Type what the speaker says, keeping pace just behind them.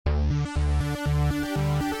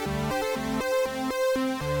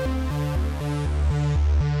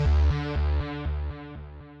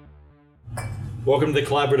Welcome to the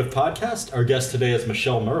Collaborative Podcast. Our guest today is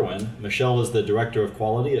Michelle Merwin. Michelle is the Director of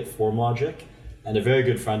Quality at FormLogic and a very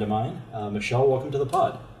good friend of mine. Michelle, welcome to the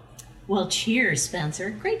pod. Well, cheers, Spencer.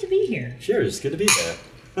 Great to be here. Cheers. Good to be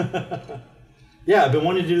there. Yeah, I've been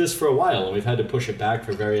wanting to do this for a while, and we've had to push it back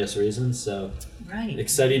for various reasons, so Right.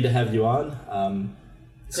 exciting to have you on.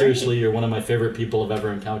 Seriously, you're one of my favorite people I've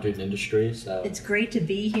ever encountered in industry. So It's great to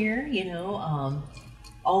be here,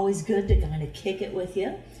 always good to kind of kick it with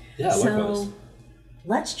you. Yeah, likewise. So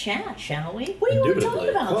let's chat, shall we? What do you want to talk Indubitably,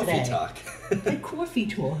 about coffee today? talk. The coffee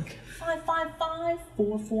talk.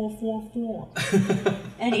 555-4444.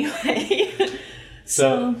 Anyway,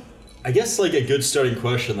 So, I guess like a good starting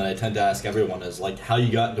question that I tend to ask everyone is like how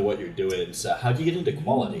you got into what you're doing. So how do you get into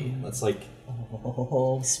quality? That's like,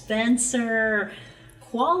 oh, Spencer.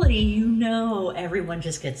 Quality, everyone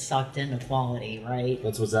just gets sucked into quality, right?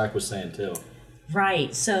 that's what Zach was saying too.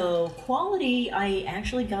 Right. So quality, I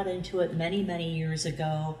actually got into it many, many years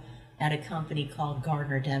ago at a company called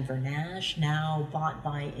Gardner Denver Nash, now bought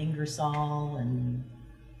by Ingersoll and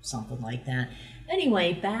something like that.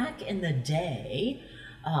 Anyway, back in the day,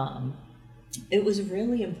 it was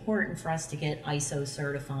really important for us to get ISO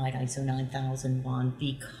certified, ISO 9001,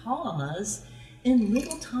 because in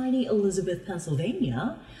little tiny Elizabeth,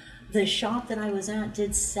 Pennsylvania, the shop that I was at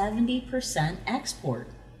did 70% export.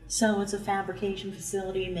 So it's a fabrication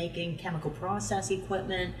facility making chemical process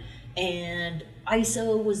equipment, and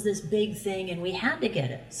ISO was this big thing, and we had to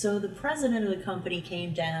get it. So the president of the company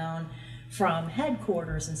came down from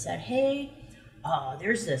headquarters and said, hey,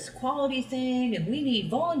 there's this quality thing, and we need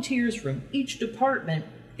volunteers from each department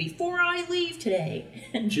before I leave today.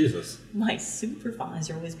 And Jesus. my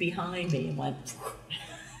supervisor was behind me and went,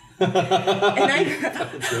 and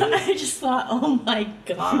I just thought, oh my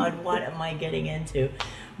God, what am I getting into?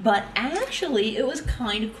 But actually, it was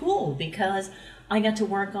kind of cool because I got to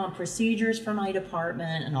work on procedures for my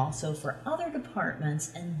department and also for other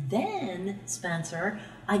departments. And then, Spencer,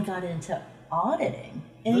 I got into auditing,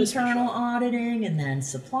 internal auditing, and then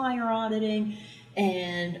supplier auditing.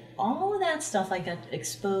 And all of that stuff, I got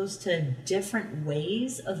exposed to different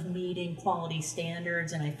ways of meeting quality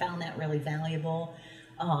standards, and I found that really valuable.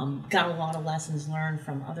 Got a lot of lessons learned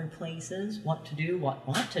from other places, what to do, what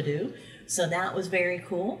not to do. So that was very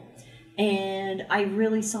cool. And I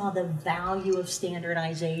really saw the value of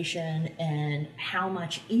standardization and how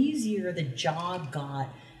much easier the job got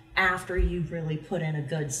after you really put in a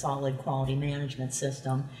good, solid quality management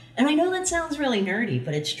system. And I know that sounds really nerdy,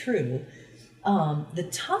 but it's true. The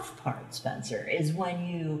tough part, Spencer, is when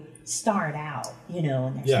you start out,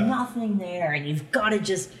 and there's nothing there, and you've got to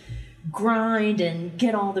just grind and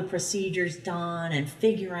get all the procedures done and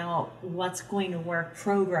figure out what's going to work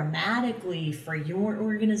programmatically for your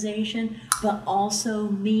organization, but also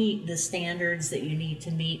meet the standards that you need to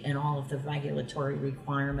meet and all of the regulatory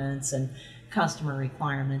requirements and customer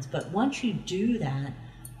requirements. But once you do that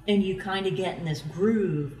and you kind of get in this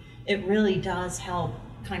groove, it really does help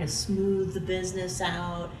kind of smooth the business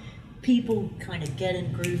out. People kind of get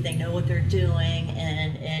in groove, they know what they're doing,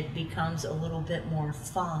 and it becomes a little bit more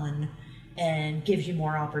fun and gives you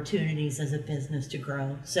more opportunities as a business to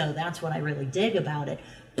grow. So that's what I really dig about it.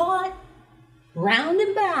 But round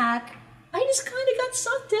and back, I just kind of got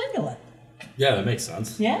sucked into it. Yeah, that makes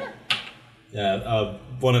sense. Yeah. Yeah,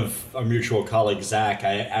 one of our mutual colleagues, Zach,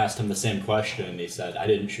 I asked him the same question, and he said, I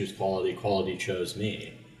didn't choose quality, quality chose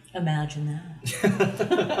me. Imagine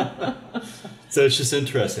that. So it's just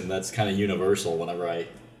interesting. That's kind of universal whenever I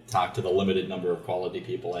talk to the limited number of quality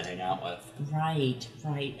people I hang out with. Right.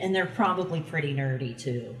 And they're probably pretty nerdy,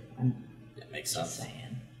 too. It makes sense. Just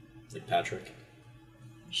saying. Like Patrick.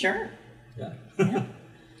 Sure. Yeah.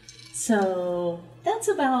 So that's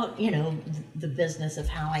about, the business of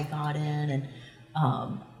how I got in. And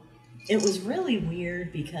it was really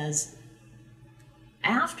weird because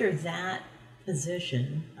after that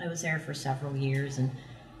position, I was there for several years and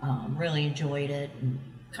really enjoyed it and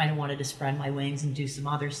kind of wanted to spread my wings and do some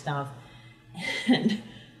other stuff. And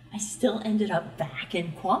I still ended up back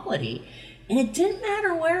in quality. And it didn't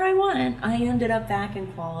matter where I went, I ended up back in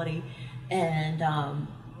quality. And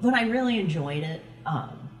but I really enjoyed it.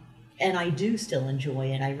 And I do still enjoy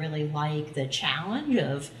it. I really like the challenge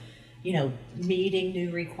of, meeting new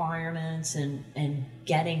requirements and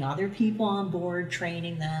getting other people on board,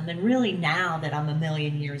 training them. And really now that I'm a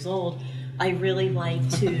million years old, I really like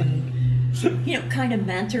to, kind of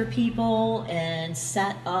mentor people and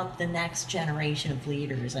set up the next generation of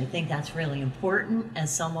leaders. I think that's really important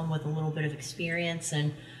as someone with a little bit of experience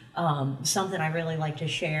and something I really like to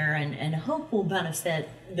share and hope will benefit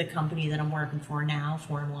the company that I'm working for now,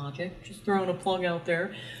 FormLogic. Just throwing a plug out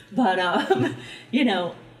there. But,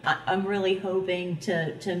 I'm really hoping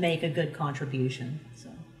to make a good contribution. So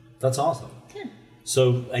That's awesome. yeah.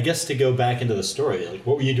 So I guess to go back into the story, like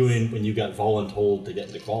what were you doing when you got voluntold to get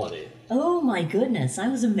into quality? Oh my goodness, I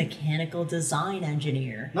was a mechanical design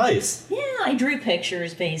engineer. Nice. Yeah, I drew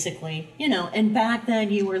pictures basically, and back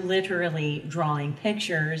then you were literally drawing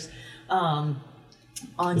pictures on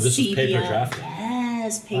This was sepia. paper drafting?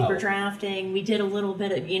 Yes, paper Wow. drafting. We did a little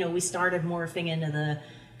bit of, we started morphing into the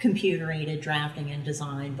computer-aided drafting and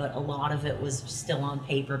design, but a lot of it was still on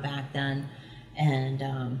paper back then.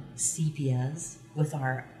 And sepias with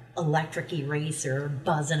our electric eraser,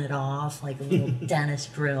 buzzing it off like a little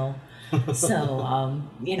dentist drill. So,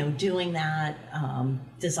 doing that,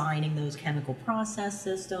 designing those chemical process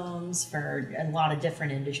systems for a lot of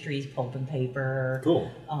different industries, pulp and paper,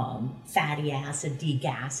 Cool. Fatty acid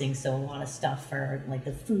degassing, so a lot of stuff for like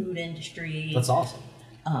the food industry, That's awesome.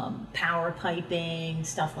 power piping,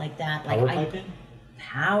 stuff like that. Power Like piping?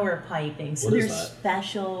 power piping. So What is there's that?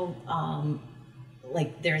 special,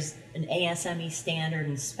 there's an ASME standard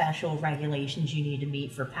and special regulations you need to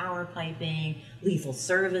meet for power piping, lethal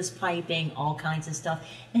service piping, all kinds of stuff.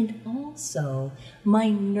 And also, my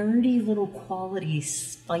nerdy little quality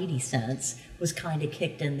spidey sense was kind of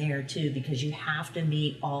kicked in there too, because you have to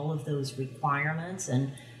meet all of those requirements.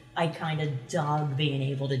 And I kind of dug being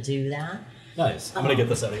able to do that. Nice. I'm going to get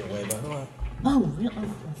this out of your way, by the way. Oh, really?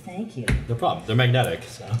 Oh, well, thank you. No problem. They're magnetic,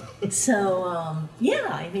 so. So, yeah,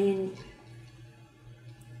 I mean,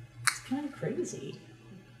 it's kind of crazy.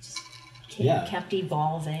 Just kept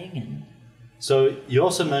evolving. And So you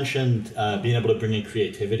also mentioned being able to bring in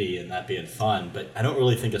creativity and that being fun, but I don't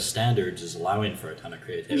really think of standards as allowing for a ton of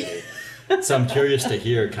creativity. So I'm curious to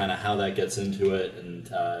hear kind of how that gets into it and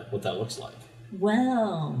what that looks like.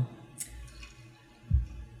 well,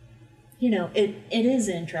 it is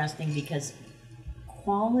interesting because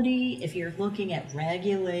quality, if you're looking at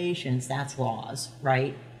regulations, that's laws,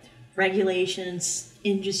 right? Regulations,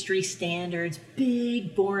 industry standards,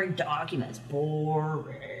 big, boring documents.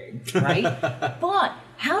 Boring, right? But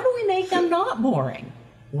how do we make them not boring?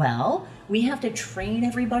 Well, we have to train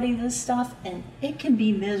everybody this stuff, and it can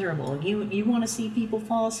be miserable. You want to see people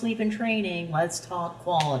fall asleep in training, let's talk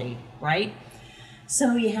quality, right?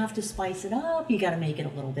 So you have to spice it up, you got to make it a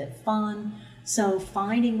little bit fun. So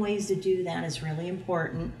finding ways to do that is really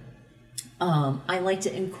important. I like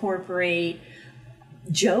to incorporate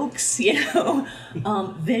jokes,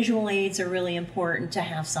 visual aids are really important to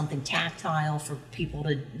have something tactile for people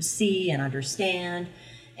to see and understand,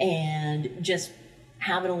 and just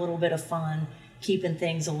having a little bit of fun, keeping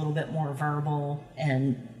things a little bit more verbal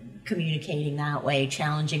and communicating that way,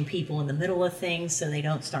 challenging people in the middle of things so they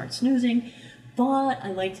don't start snoozing. But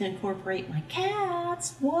I like to incorporate my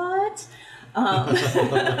cats. What?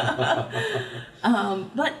 But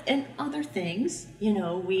and other things,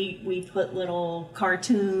 we put little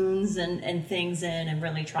cartoons and things in and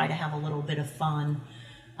really try to have a little bit of fun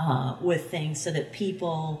with things so that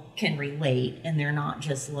people can relate and they're not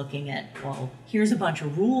just looking at, well, here's a bunch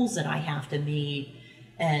of rules that I have to meet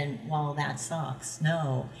and, well, that sucks.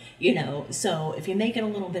 No, so if you make it a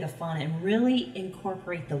little bit of fun and really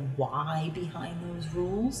incorporate the why behind those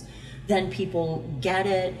rules, then people get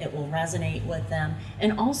it, it will resonate with them.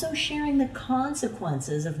 And also sharing the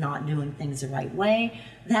consequences of not doing things the right way,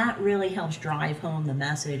 that really helps drive home the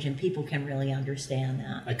message and people can really understand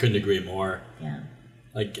that. I couldn't agree more. Yeah.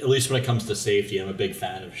 Like, at least when it comes to safety, I'm a big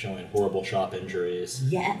fan of showing horrible shop injuries.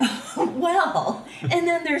 Yeah, well, and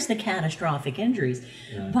then there's the catastrophic injuries.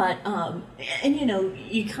 Yeah. But, and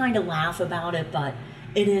you kind of laugh about it, but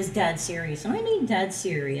it is dead serious. And I mean dead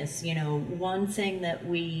serious. One thing that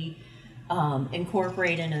we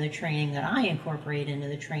incorporate into the training, that I incorporate into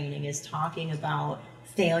the training, is talking about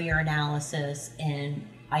failure analysis and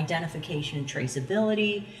identification and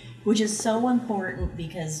traceability, which is so important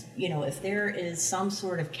because, if there is some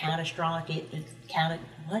sort of catastrophic,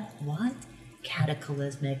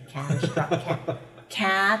 cataclysmic,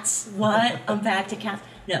 cats, what? I'm back to cats.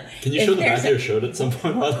 No. Can you show the back of your shirt at some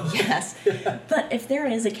point? Yes. But if there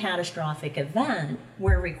is a catastrophic event,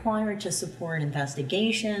 we're required to support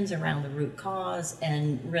investigations around the root cause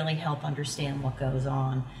and really help understand what goes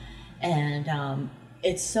on. And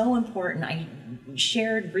it's so important. I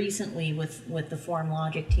shared recently with the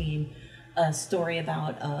FormLogic team a story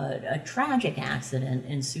about a tragic accident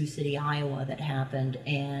in Sioux City, Iowa that happened.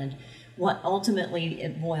 And what ultimately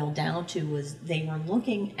it boiled down to was they were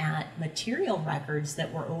looking at material records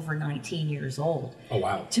that were over 19 years old. Oh,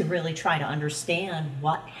 wow. To really try to understand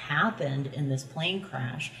what happened in this plane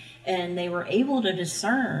crash. And they were able to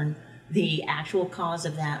discern the actual cause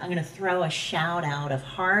of that. I'm going to throw a shout out of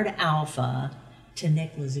Hard Alpha to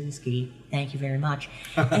Nick Lazuski, thank you very much.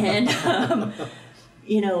 And,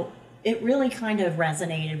 it really kind of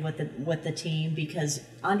resonated with the team, because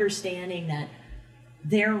understanding that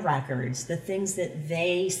their records, the things that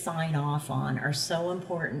they sign off on, are so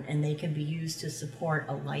important, and they can be used to support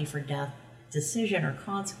a life or death decision or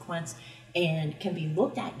consequence, and can be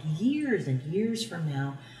looked at years and years from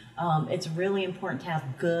now. It's really important to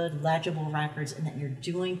have good, legible records, and that you're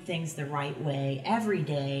doing things the right way every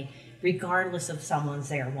day, regardless of someone's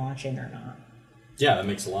there watching or not. Yeah, that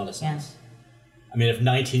makes a lot of sense. Yeah. I mean, if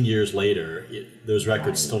 19 years later, those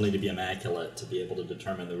records still need to be immaculate to be able to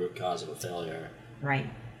determine the root cause of a failure, Right.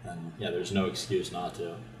 then there's no excuse not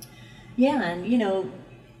to. Yeah, and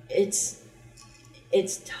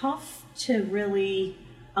it's tough to really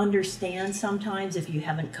understand sometimes if you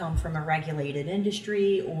haven't come from a regulated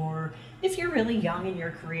industry, or if you're really young in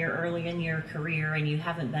your career, early in your career, and you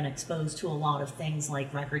haven't been exposed to a lot of things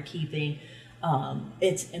like record keeping.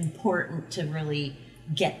 It's important to really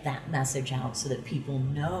get that message out so that people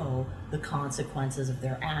know the consequences of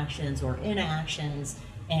their actions or inactions,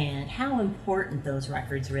 and how important those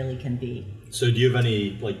records really can be. So do you have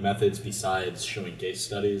any methods besides showing case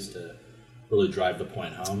studies to really drive the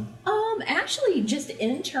point home? Actually, just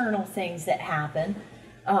internal things that happen.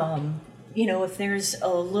 If there's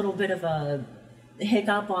a little bit of a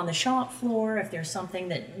hiccup on the shop floor, if there's something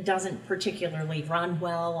that doesn't particularly run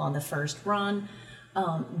well on the first run,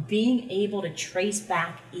 being able to trace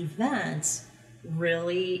back events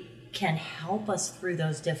really can help us through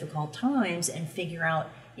those difficult times and figure out,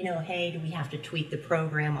 hey, do we have to tweak the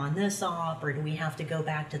program on this op, or do we have to go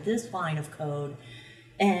back to this line of code?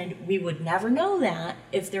 And we would never know that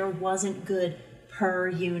if there wasn't good per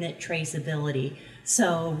unit traceability.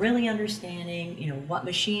 So really understanding, what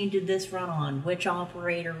machine did this run on, which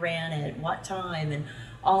operator ran it, what time, and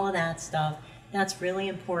all of that stuff, that's really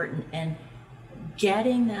important. And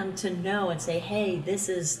getting them to know and say, hey, this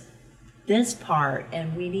is this part,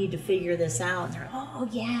 and we need to figure this out. And they're, oh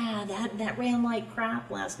yeah, that ran like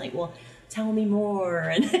crap last night. Well, tell me more.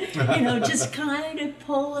 And just kind of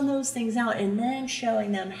pulling those things out, and then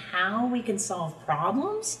showing them how we can solve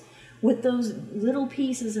problems with those little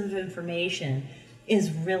pieces of information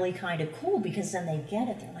is really kind of cool, because then they get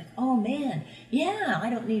it. They're like, oh man, yeah, I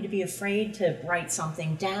don't need to be afraid to write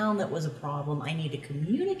something down that was a problem. I need to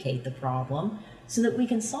communicate the problem so that we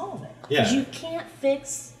can solve it. Because you can't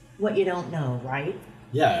fix what you don't know, right?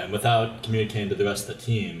 Yeah, and without communicating to the rest of the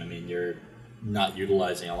team, you're not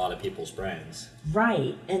utilizing a lot of people's brains.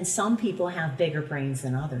 Right, and some people have bigger brains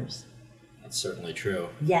than others. That's certainly true.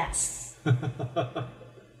 Yes.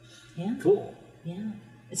 Yeah. Cool. Yeah.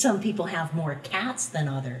 Some people have more cats than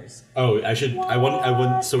others. Oh, I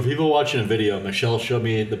wouldn't. So people watching a video, Michelle showed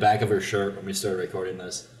me the back of her shirt when we started recording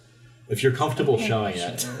this. If you're comfortable showing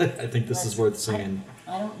it, I think this is worth seeing.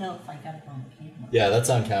 I don't know if I got it on the camera. Yeah, that's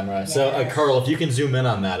on camera. Yes. So, Carl, if you can zoom in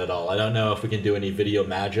on that at all. I don't know if we can do any video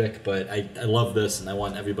magic, but I love this, and I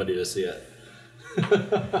want everybody to see it.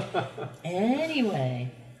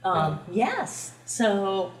 Anyway, yes.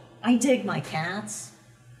 So I dig my cats,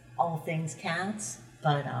 all things cats,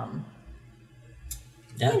 but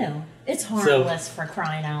it's harmless for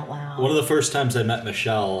crying out loud. One of the first times I met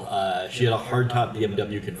Michelle, she had a hardtop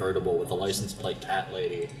BMW convertible with a license plate cat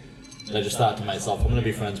lady. And I just thought to myself, I'm going to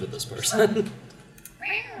be friends with this person.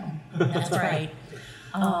 That's right.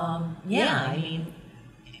 And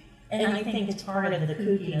I think it's part of the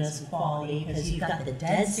kookiness quality, because you've got the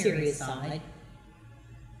dead serious side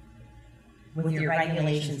with your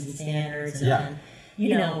regulations and standards. And,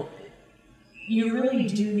 you really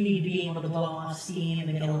do need to be able to blow off steam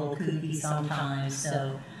and get a little kooky sometimes.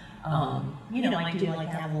 So, I do like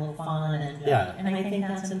to have a little fun, and I think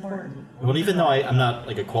that's important. Well, even though I'm not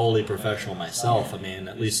a quality professional myself,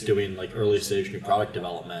 at least doing early stage new product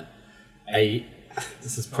development,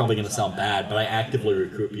 this is probably going to sound bad, but I actively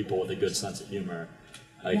recruit people with a good sense of humor.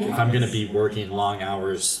 If I'm going to be working long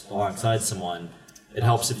hours alongside someone, it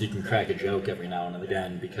helps if you can crack a joke every now and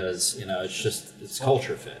again, because it's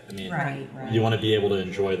culture fit. Right. You want to be able to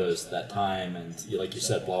enjoy that time, and like you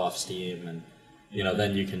said, blow off steam, and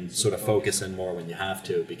then you can sort of focus in more when you have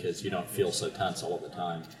to, because you don't feel so tense all of the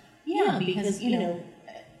time. Yeah, because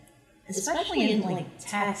especially in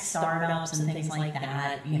tech startups and things like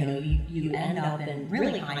that, you end up in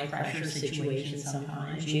really high pressure situations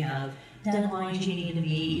sometimes. You have deadlines you need to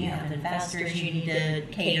meet, you have investors you need to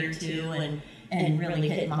cater to, and really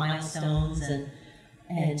hit milestones,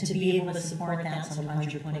 and to be able to support that,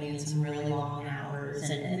 sometimes you're putting in some really long hours,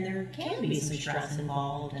 and there can be some stress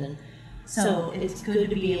involved, and so it's good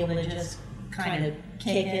to be able to just kind of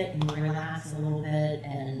kick it and relax a little bit,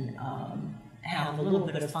 and have a little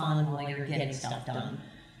bit of fun while you're getting stuff done.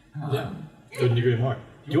 Yeah, couldn't agree more.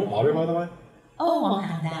 Do you want water, by the way? Oh, I'll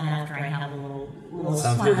have that after I have a little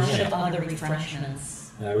Sounds good to splash me. of other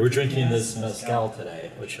refreshments. Yeah, we're drinking this mezcal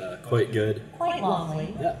today, which quite good. Quite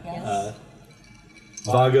lovely. Yeah. Yes.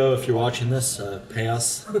 Vago, if you're watching this, pay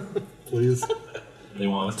us, please. They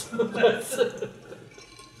won't.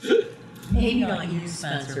 Maybe not you,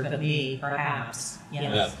 Spencer, but me, perhaps.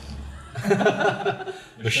 Yes. Yeah.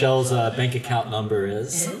 Michelle's bank account number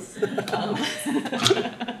is.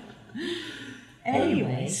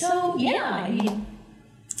 Anyway, so yeah, I mean,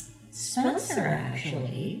 Spencer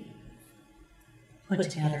actually put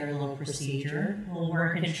together a little procedure, a little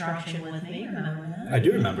work instruction with me. Remember that? I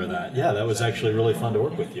do remember that. Yeah, that was actually really fun to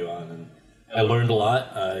work with you on, and I learned a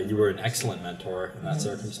lot. You were an excellent mentor in that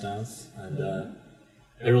circumstance, and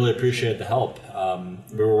I really appreciate the help.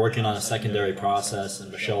 We were working on a secondary process,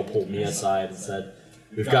 and Michelle pulled me aside and said,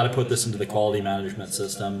 "We've got to put this into the quality management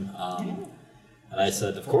system." And I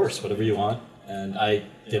said, "Of course, whatever you want." And I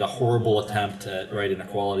did a horrible attempt at writing a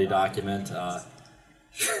quality document.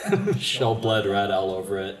 Michelle bled red all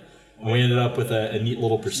over it. And we ended up with a neat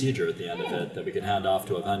little procedure at the end of it that we could hand off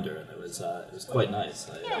to a vendor, and it was quite nice.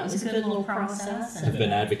 Yeah, it was a good little process. I've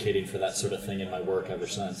been advocating for that sort of thing in my work ever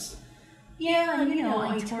since. Yeah, you know,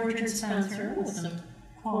 I tortured Spencer with some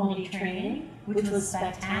quality training, which was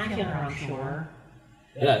spectacular, I'm sure.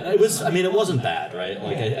 Yeah, it was. I mean, it wasn't bad, right?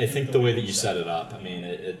 Like I think the way that you set it up. I mean,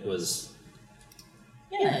 it was.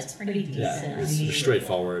 Yeah, it's pretty decent. Yeah, it was I mean,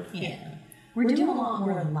 straightforward. Yeah. We're doing a lot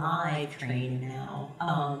more live training now,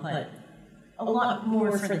 but a lot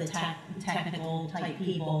more for the technical type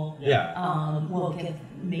people. Yeah. We'll get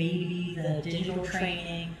maybe the digital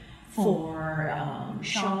training for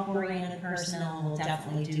shop-oriented personnel. We'll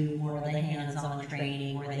definitely do more of the hands-on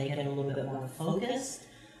training where they get a little bit more focused.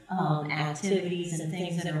 Activities and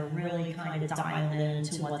things that are really kind of dialed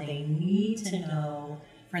into what they need to know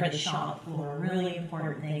for the shop floor, really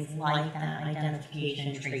important things like that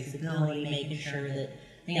identification, traceability, making sure that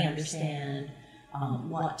they understand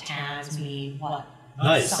what tags mean, what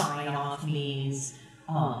Nice. sign-off means,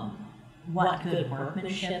 what good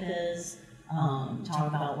workmanship is, talk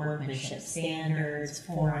about workmanship standards,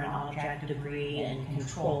 foreign object debris and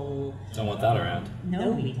control. Don't want that around.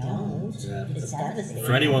 No, we don't. Yeah. It's devastating.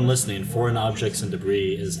 For anyone listening, foreign objects and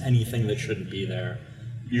debris is anything that shouldn't be there,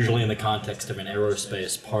 usually in the context of an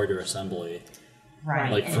aerospace part or assembly.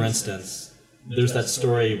 Right. Like, for instance, there's that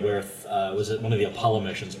story where, was it one of the Apollo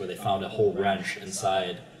missions where they found a whole wrench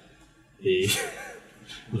inside the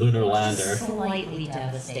lunar lander Slightly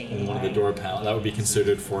devastating. in one of the door panels? That would be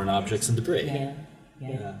considered foreign objects and debris. Yeah.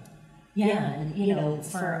 Yeah. Yeah, and you know,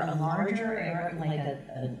 for a larger like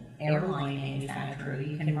an airline manufacturer,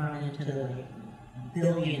 you can run into the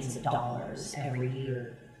billions of dollars every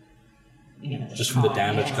year. You know, Just from the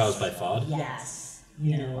damage yes. caused by FOD? Yes.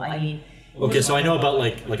 You know, I mean. Okay, so I know about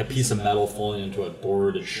like a piece of metal falling into a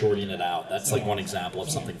board and shorting it out. That's like one example of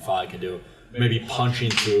something FOD can do. Maybe punching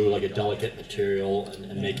through like a delicate material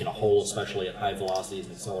and making a hole, especially at high velocities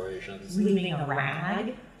and accelerations. Leaving a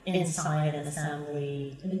rag inside an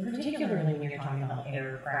assembly, and particularly when you're talking about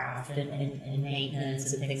aircraft and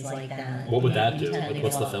maintenance and things like that. What would that You do? tend to Like,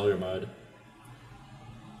 what's go the up- failure mode?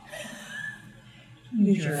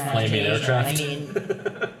 Use your Flaming imagination. aircraft? I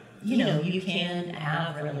mean, you know, you can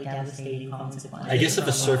have really devastating consequences. I guess if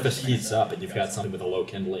a from surface large heats up and you've got something with a low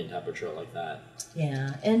kindling temperature like that.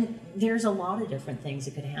 Yeah, and there's a lot of different things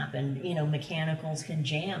that could happen. You know, mechanicals can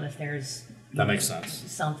jam if there's That makes sense.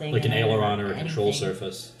 something Like an in it aileron or a control anything.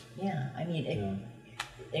 surface. Yeah, I mean,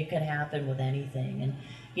 Yeah. it could happen with anything, and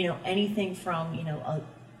you know, anything from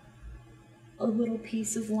a little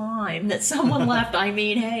piece of lime that someone left. I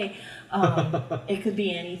mean, hey, it could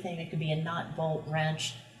be anything. It could be a nut, bolt,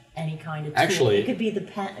 wrench, any kind of tool. Actually- it could be the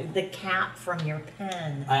cap from your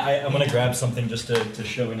pen. I'm going to grab something just to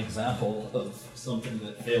show an example of something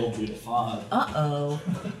that failed due to FOD. Uh-oh.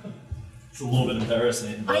 It's a little bit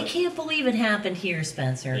embarrassing. I can't believe it happened here,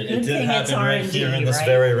 Spencer. It Good did thing it's happen right R&D, here in this right?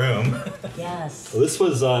 very room. Yes. Well,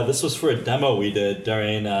 this was for a demo we did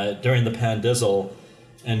during the Pandizzle,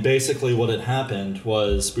 and basically what had happened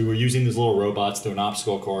was we were using these little robots through an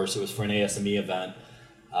obstacle course. It was for an ASME event,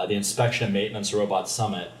 the Inspection and Maintenance Robot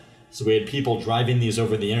Summit. So we had people driving these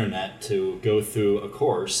over the internet to go through a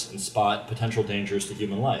course and spot potential dangers to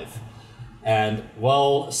human life. And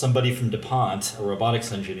while somebody from DuPont, a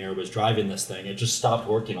robotics engineer, was driving this thing, it just stopped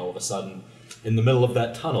working all of a sudden in the middle of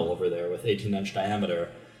that tunnel over there with 18-inch diameter.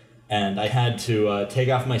 And I had to take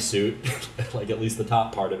off my suit, like at least the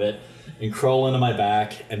top part of it, and crawl into my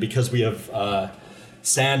back. And because we have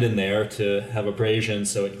sand in there to have abrasion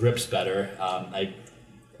so it grips better, I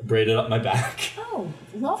braided up my back. Oh,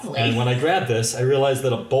 lovely. And when I grabbed this, I realized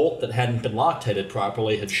that a bolt that hadn't been Loctited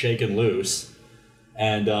properly had shaken loose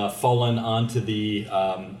and fallen onto the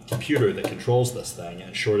computer that controls this thing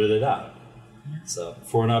and shorted it out. So,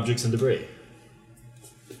 foreign objects and debris.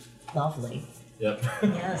 Lovely. Yep.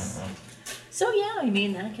 Yes. So yeah, I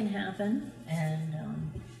mean, that can happen. And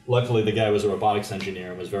Luckily, the guy was a robotics engineer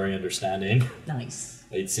and was very understanding. nice.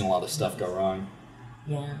 He'd seen a lot of stuff go wrong.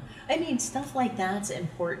 Yeah. I mean, stuff like that's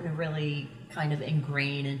important to really kind of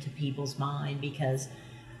ingrain into people's mind, because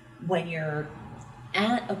when you're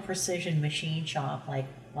at a precision machine shop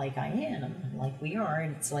like I am, like we are,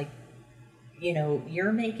 and it's like, you know,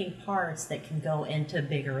 you're making parts that can go into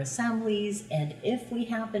bigger assemblies, and if we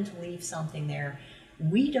happen to leave something there,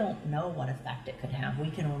 we don't know what effect it could have. We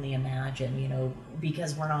can only imagine, you know,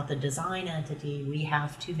 because we're not the design entity, we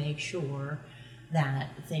have to make sure that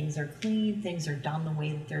things are clean, things are done the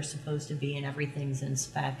way that they're supposed to be, and everything's in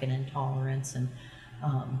spec and in tolerance, and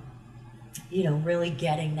you know, really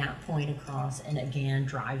getting that point across, and again,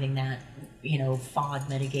 driving that, you know, FOD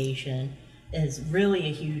mitigation is really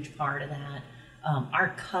a huge part of that.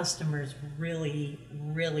 Our customers really,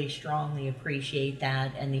 really strongly appreciate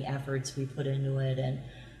that and the efforts we put into it, and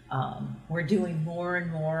we're doing more and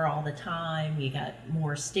more all the time. We got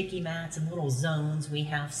more sticky mats and little zones we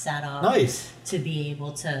have set up Nice. to be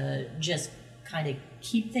able to just kind of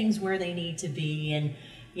keep things where they need to be. And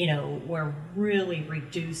you know, we're really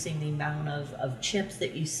reducing the amount of chips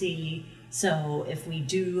that you see. So if we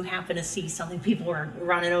do happen to see something, people are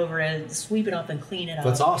running over to sweep it up and clean it up.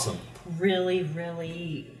 That's awesome. Really,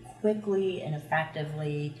 really quickly and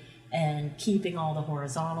effectively, and keeping all the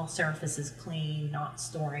horizontal surfaces clean, not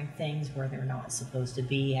storing things where they're not supposed to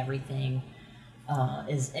be. Everything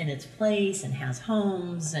is in its place and has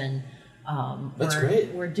homes, and That's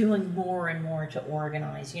great. We're doing more and more to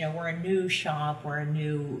organize. You know, we're a new shop, we're a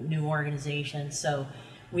new organization, so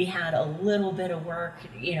we had a little bit of work,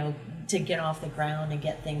 you know, to get off the ground and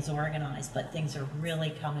get things organized, but things are really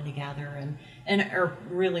coming together and are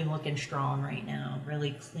really looking strong right now.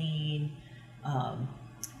 Really clean,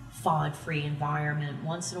 FOD-free environment.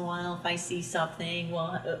 Once in a while, if I see something,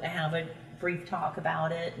 we'll have a brief talk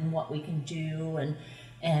about it and what we can do,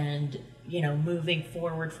 and you know, moving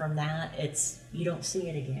forward from that, it's, you don't see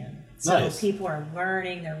it again. So Nice. people are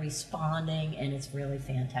learning, they're responding, and it's really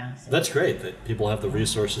fantastic. That's great that people have the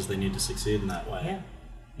resources they need to succeed in that way. Yeah,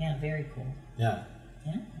 yeah, very cool. Yeah.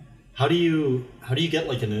 Yeah. How do you get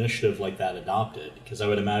like an initiative like that adopted? Because I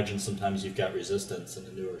would imagine sometimes you've got resistance in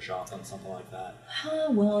a newer shop on something like that.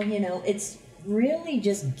 Well, you know, it's really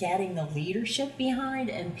just getting the leadership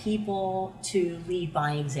behind and people to lead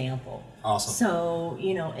by example. Awesome. So,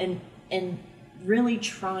 you know, and really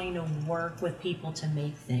trying to work with people to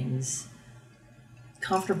make things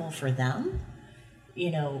comfortable for them.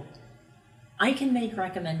 You know, I can make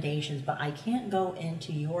recommendations, but I can't go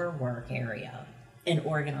into your work area and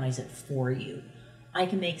organize it for you. I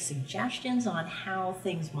can make suggestions on how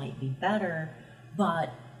things might be better,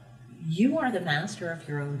 but you are the master of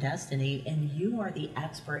your own destiny, and you are the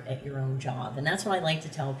expert at your own job. And that's what I like to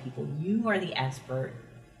tell people. You are the expert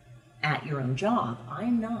at your own job.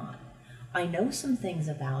 I'm not. I know some things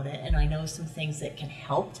about it, and I know some things that can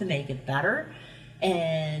help to make it better,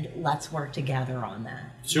 and let's work together on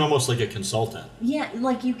that. So you're almost like a consultant. Yeah,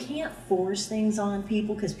 like you can't force things on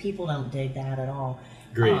people because people don't dig that at all.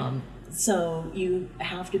 Great. So you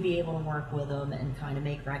have to be able to work with them and kind of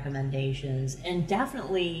make recommendations, and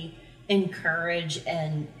definitely encourage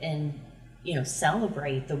and you know,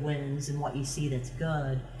 celebrate the wins and what you see that's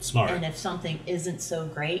good. Smart. And if something isn't so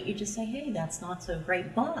great, you just say, hey, that's not so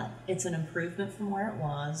great, but it's an improvement from where it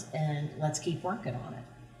was, and let's keep working on it.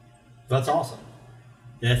 That's awesome.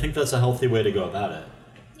 Yeah, I think that's a healthy way to go about it.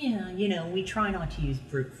 Yeah, you know, we try not to use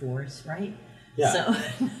brute force, right? Yeah.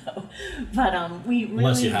 So, no. But we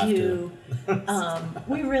Unless really you have do.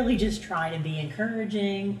 We really just try to be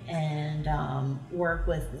encouraging and work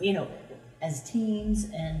with, you know, as teams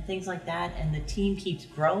and things like that, and the team keeps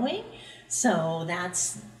growing. So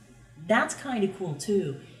that's kind of cool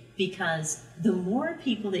too, because the more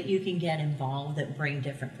people that you can get involved that bring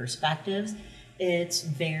different perspectives, it's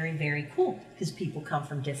very, very cool, because people come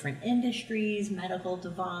from different industries, medical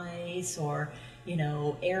device, or, you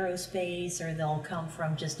know, aerospace, or they'll come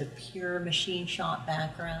from just a pure machine shop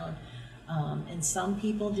background. And some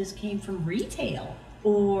people just came from retail,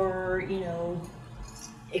 or, you know,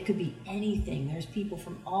 it could be anything. There's people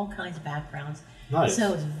from all kinds of backgrounds. Nice.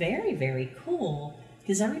 So it's very, very cool,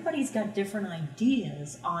 because everybody's got different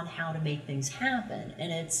ideas on how to make things happen. And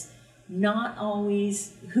it's not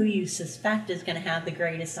always who you suspect is going to have the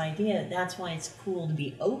greatest idea. That's why it's cool to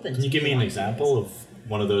be open. Can you give me an example of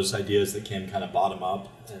one of those ideas that came kind of bottom up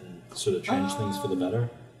and sort of change things for the better?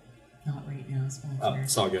 Not right now, Spencer. Oh,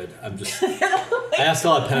 it's all good. I'm just... I asked a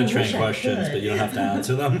lot of penetrating questions, but you don't have to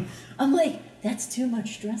answer them. I'm like, that's too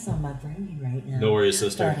much stress on my brain right now. No worries,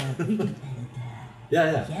 sister. But we can edit that.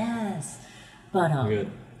 Yeah. Yes. But,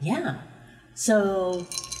 Good. yeah. So,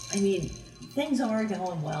 I mean, things are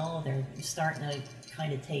going well. They're starting to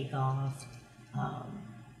kind of take off.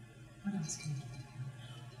 What else can we do?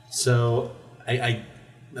 So, I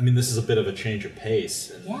mean, this is a bit of a change of pace.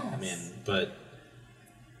 And, Yes. I mean, but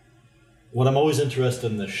what I'm always interested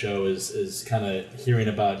in this show is kind of hearing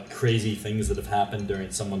about crazy things that have happened during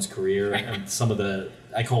someone's career and some of the,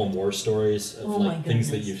 I call them war stories of like things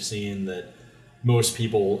that you've seen that most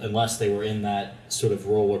people, unless they were in that sort of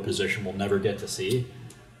role or position, will never get to see.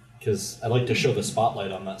 Because I like to show the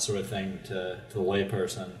spotlight on that sort of thing to the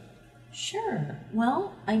layperson. Sure.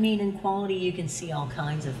 Well, I mean, in quality, you can see all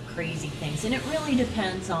kinds of crazy things, and it really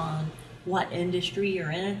depends on what industry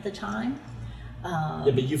you're in at the time.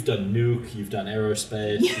 Yeah, but you've done nuke, you've done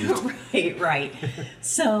aerospace. Yeah, right.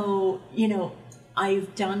 So,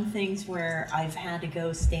 I've done things where I've had to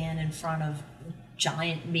go stand in front of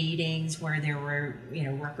giant meetings where there were,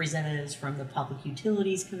 representatives from the Public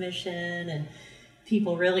Utilities Commission and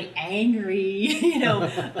people really angry,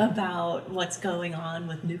 about what's going on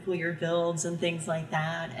with nuclear builds and things like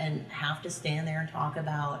that, and have to stand there and talk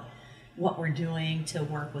about what we're doing to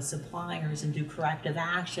work with suppliers and do corrective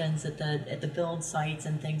actions at the build sites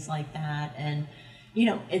and things like that. And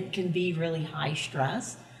it can be really high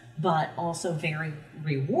stress, but also very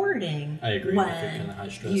rewarding. I agree when with the kind of high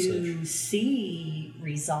stress you see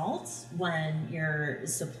results, when your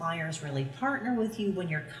suppliers really partner with you, when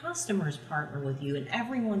your customers partner with you, and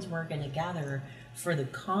everyone's working together for the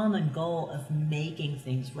common goal of making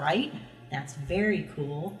things right. That's very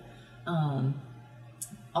cool.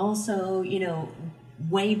 Also,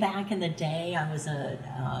 way back in the day, I was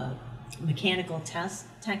a mechanical test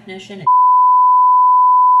technician,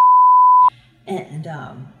 and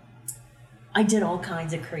I did all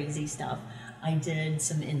kinds of crazy stuff. I did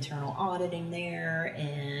some internal auditing there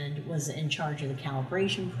and was in charge of the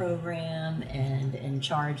calibration program and in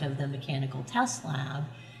charge of the mechanical test lab,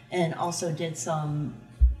 and also did some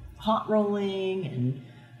hot rolling and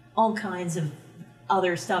all kinds of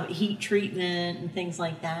other stuff, heat treatment and things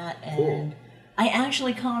like that. And cool. I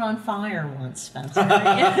actually caught on fire once, Spencer.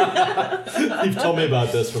 You've told me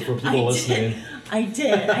about this, but for people listening, I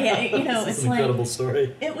did. it's an incredible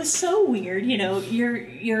story. It was so weird.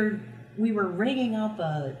 We were rigging up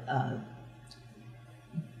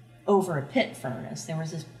over a pit furnace. There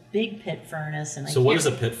was this big pit furnace, and So what is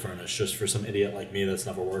a pit furnace? Just for some idiot like me that's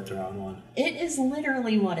never worked around one. It is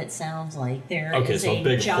literally what it sounds like. There is so a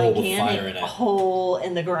big hole with fire in it. Hole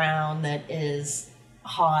in the ground that is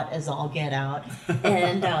hot as all get out,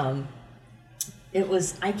 and it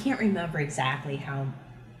was. I can't remember exactly how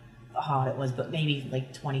hot it was, but maybe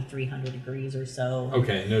like 2,300 degrees or so.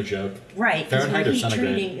 Okay, no joke. Right, because Fahrenheit we're or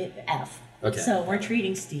centigrade? treating F. Okay. So we're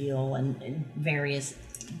treating steel and various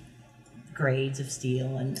grades of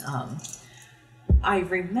steel, and I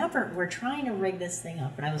remember we're trying to rig this thing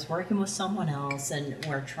up, and I was working with someone else, and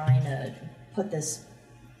we're trying to put this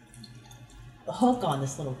hook on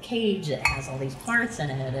this little cage that has all these parts in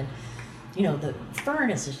it, and the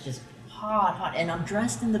furnace is just hot, and I'm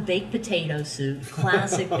dressed in the baked potato suit,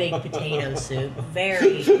 classic baked potato suit,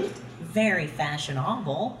 very, very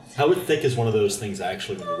fashionable. How thick is one of those things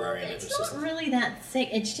actually when you're wearing it? It's not really that thick.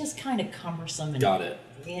 It's just kind of cumbersome and Got it.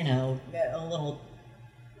 A little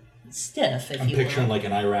stiff, if you will. I'm picturing like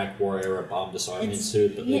an Iraq War era bomb disarming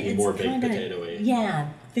suit, but maybe more baked potato-y. Yeah,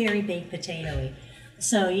 very baked potato-y.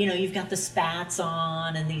 So, you've got the spats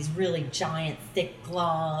on and these really giant thick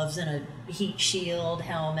gloves and a heat shield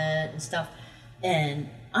helmet and stuff. And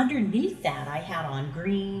underneath that, I had on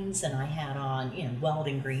greens, and I had on,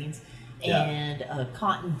 welding greens, and a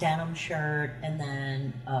cotton denim shirt, and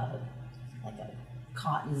then like a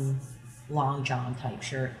cotton long john type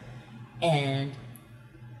shirt. And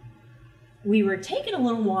we were taking a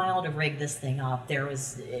little while to rig this thing up.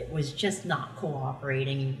 It was just not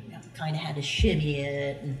cooperating. You kind of had to shimmy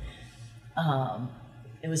it, and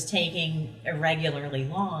it was taking irregularly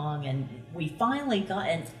long. And we finally got,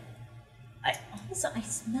 and I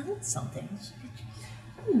smelled something.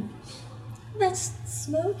 That's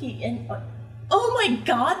smoky, and oh my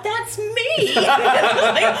God, that's me!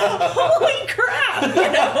 Like, holy crap!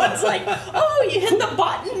 It's like, oh, you hit the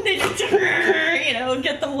button and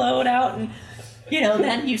get the load out, and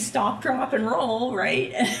then you stop, drop, and roll,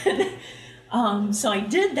 right? And So I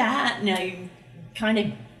did that, and I kind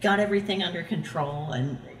of got everything under control,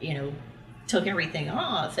 and took everything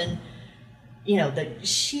off, and the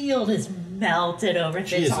shield is melted over,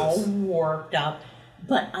 it's all warped up.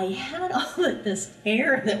 But I had all of this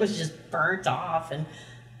hair that was just burnt off, and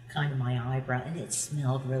kind of my eyebrow, and it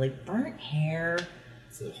smelled really burnt hair.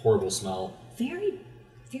 It's a horrible smell. Very,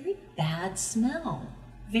 very bad smell.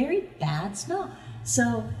 Very bad smell.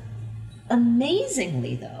 So,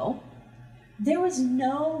 amazingly though, there was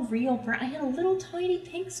no real burn. I had a little tiny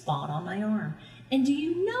pink spot on my arm. And do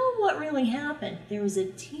you know what really happened? There was a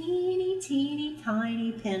teeny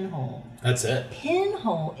tiny pinhole. That's it.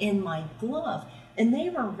 Pinhole in my glove. And they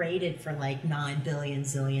were rated for like 9 billion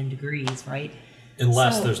zillion degrees, right?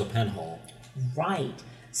 Unless there's a pinhole. Right.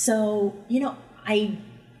 So, I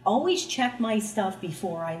always check my stuff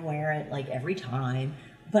before I wear it, like every time,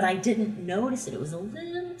 but I didn't notice it. It was a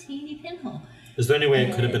little teeny pinhole. Is there any way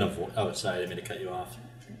it could have been avoided? Oh, sorry, I didn't mean to cut you off.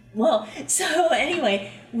 Well, so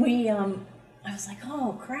anyway, I was like,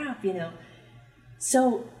 oh crap,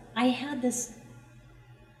 So I had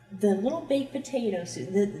the little baked potato soup.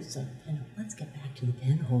 Let's get back to the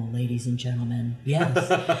pinhole, ladies and gentlemen.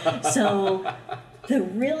 Yes. So the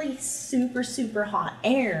really super, super hot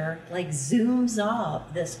air like zooms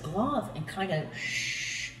up this glove and kind of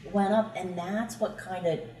went up, and that's what kind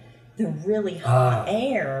of the really hot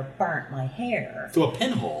air burnt my hair. Through a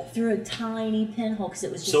pinhole? Through a tiny pinhole, because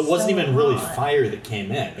it was just so it wasn't even hot. Really fire that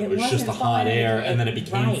came in. It was just the hot air, and then it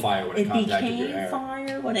became fire when it contacted your hair. It became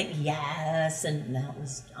fire when yes, and that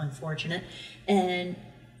was unfortunate. And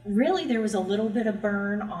really, there was a little bit of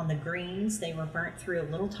burn on the greens. They were burnt through a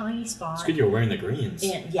little tiny spot. It's good you were wearing the greens.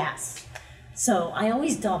 And, yes. So I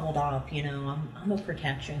always doubled up, I'm a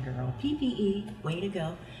protection girl. PPE, way to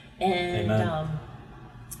go. And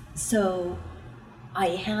so I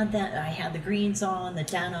had the greens on, the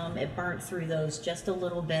denim, it burnt through those just a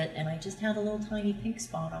little bit, and I just had a little tiny pink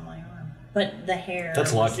spot on my arm. But the hair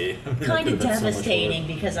That's lucky. Kind of devastating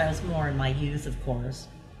because I was more in my youth, of course.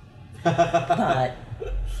 But, I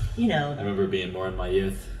remember being more in my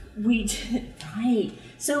youth. We did, right.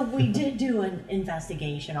 So we did do an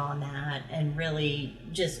investigation on that and really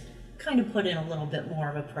just kind of put in a little bit more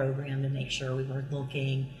of a program to make sure we were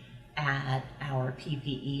looking at our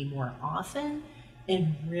PPE more often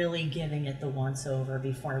and really giving it the once over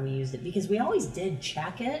before we used it, because we always did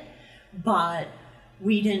check it, but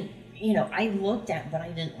we didn't, I looked at, but I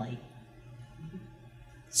didn't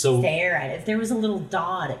stare at it. If there was a little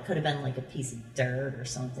dot, it could have been like a piece of dirt or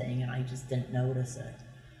something, and I just didn't notice it.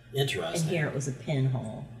 Interesting. And here it was a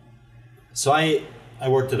pinhole. So I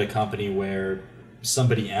worked at a company where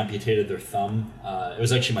somebody amputated their thumb. It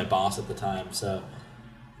was actually my boss at the time, so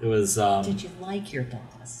it was... Did you like your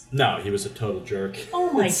boss? No, he was a total jerk.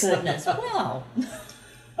 Oh my goodness, well...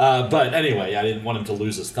 But anyway, I didn't want him to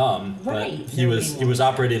lose his thumb. Right. But he was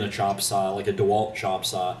operating a chop saw, like a DeWalt chop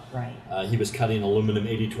saw. Right. He was cutting aluminum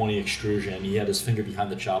 80-20 extrusion. He had his finger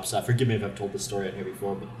behind the chop saw. Forgive me if I've told this story out here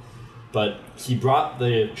before, but he brought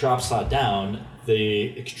the chop saw down,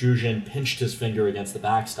 the extrusion pinched his finger against the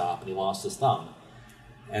backstop, and he lost his thumb.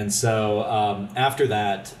 And so after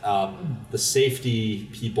that, the safety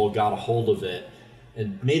people got a hold of it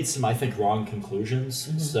and made some, I think, wrong conclusions.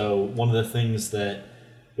 Mm-hmm. So one of the things that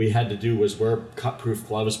we had to do was wear cut-proof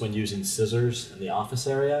gloves when using scissors in the office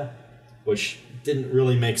area, which didn't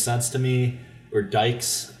really make sense to me. Or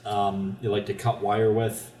dikes you like to cut wire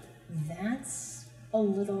with. That's a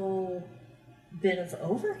little bit of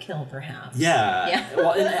overkill, perhaps. Yeah.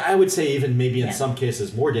 Well, and I would say even maybe in some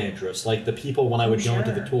cases more dangerous. Like the people when I would go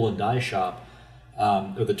into the tool and die shop,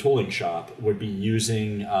 or the tooling shop, would be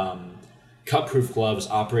using cut-proof gloves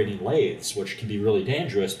operating lathes, which can be really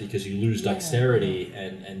dangerous because you lose dexterity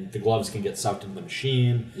and the gloves can get sucked into the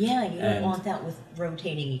machine. Yeah, you don't want that with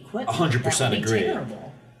rotating equipment. 100% agree.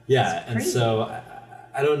 Terrible. Yeah, and so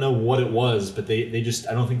I don't know what it was, but they just,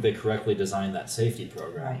 I don't think they correctly designed that safety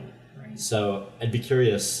program. Right. So I'd be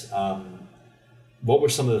curious, what were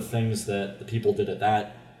some of the things that the people did at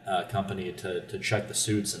that company to check the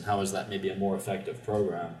suits, and how is that maybe a more effective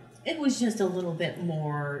program? It was just a little bit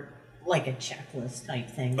more like a checklist type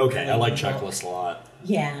thing. Okay, I like checklists a lot.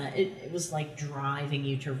 Yeah, it was like driving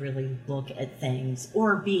you to really look at things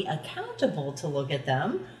or be accountable to look at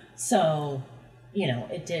them. So,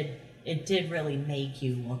 it did really make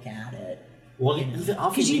you look at it. Well,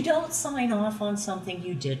 because you don't sign off on something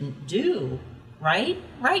you didn't do, right?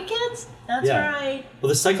 Right, kids? That's right. Well,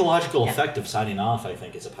 the psychological effect of signing off, I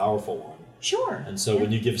think, is a powerful one. Sure. And so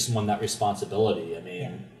when you give someone that responsibility, I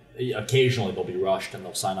mean, occasionally they'll be rushed and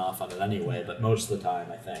they'll sign off on it anyway, but most of the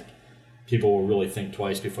time, I think, people will really think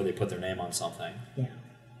twice before they put their name on something. Yeah.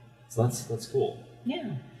 So that's cool.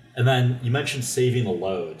 Yeah. And then you mentioned saving the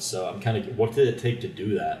load. So I'm kind of, what did it take to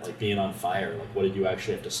do that? Like being on fire, like what did you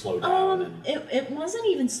actually have to slow down? It wasn't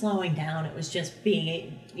even slowing down. It was just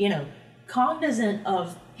being, cognizant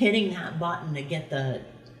of hitting that button to get the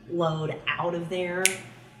load out of there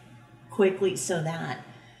quickly, so that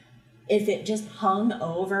if it just hung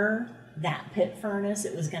over that pit furnace,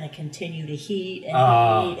 it was going to continue to heat and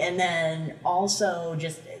heat, and then also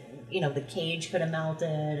just, the cage could have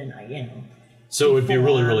melted, and So it would be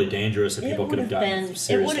really, really dangerous if people could have gotten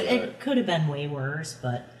seriously hurt. It could have been way worse,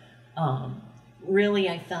 but really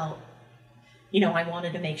I felt, I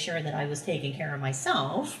wanted to make sure that I was taking care of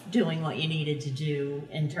myself, doing what you needed to do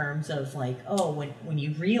in terms of like, when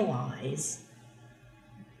you realize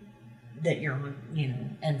that you're on,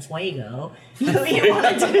 en fuego, you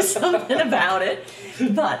want to do something about it.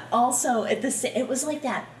 But also it was like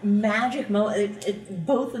that magic moment.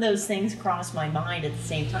 Both of those things crossed my mind at the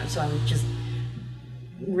same time. So I was just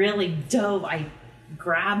really dove. I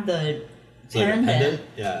grabbed the pendant,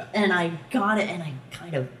 and I got it, and I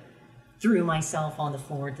kind of threw myself on the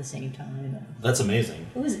floor at the same time. That's amazing.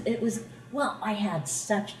 It was. Well, I had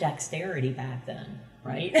such dexterity back then,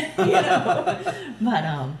 right? But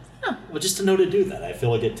Well, just to know to do that, I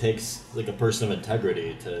feel like it takes like a person of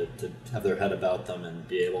integrity to have their head about them and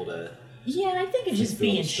be able to. Yeah, I think it's just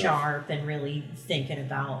being sharp and really thinking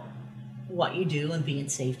about what you do and being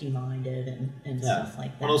safety minded and stuff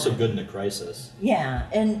like that. And also good in a crisis. Yeah,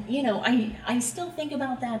 and I still think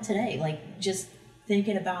about that today. Like just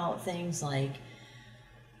thinking about things like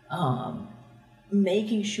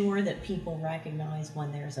making sure that people recognize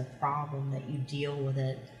when there's a problem, that you deal with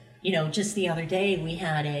it. Just the other day we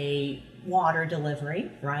had a water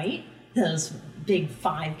delivery, right? Those big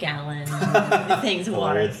 5-gallon things of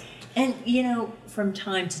water. And, from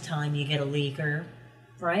time to time you get a leaker,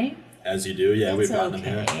 right? As you do, yeah, we've gotten them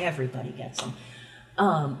here. Everybody gets them.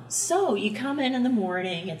 So you come in the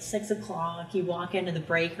morning at 6 o'clock, you walk into the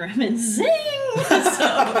break room and zing!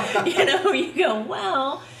 So, you go,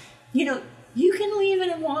 well, you can leave it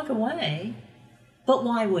and walk away, but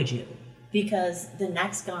why would you? Because the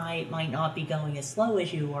next guy might not be going as slow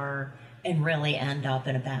as you were and really end up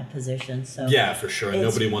in a bad position. So yeah, for sure.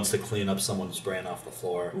 Nobody wants to clean up someone's brain off the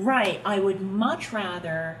floor. Right. I would much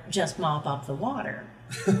rather just mop up the water.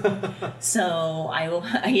 So I will,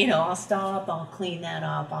 I'll stop, I'll clean that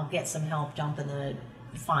up, I'll get some help dumping the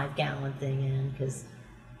 5-gallon thing in, because,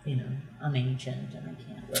 I'm ancient and I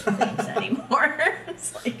can't lift things anymore.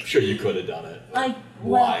 It's like, I'm sure you could have done it.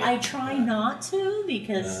 I try not to,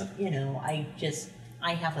 because,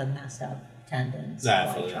 I have a messed up tendon, so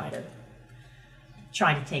I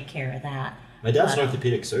try to take care of that. My dad's an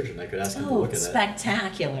orthopedic surgeon. I could ask him to look at it.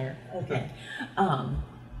 Spectacular. Okay.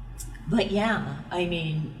 But yeah, I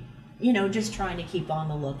mean, just trying to keep on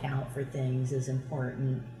the lookout for things is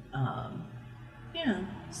important.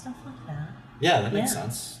 Stuff like that. Yeah, that makes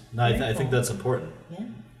sense. No, I think that's important. Yeah.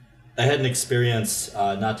 I had an experience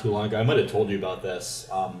not too long ago. I might have told you about this,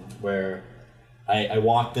 where I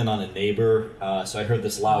walked in on a neighbor. So I heard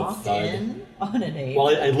this loud thud. In on a neighbor? Well,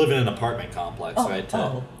 I live in an apartment complex, right?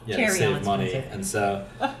 To save money. And so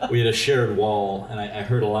we had a shared wall, and I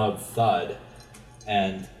heard a loud thud.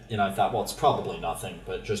 And, I thought, well, it's probably nothing,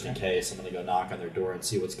 but just in case, I'm going to go knock on their door and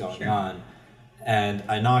see what's going on. And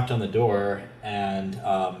I knocked on the door, and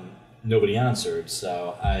nobody answered.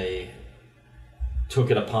 So I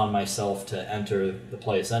took it upon myself to enter the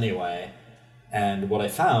place anyway. And what I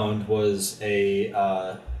found was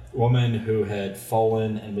a woman who had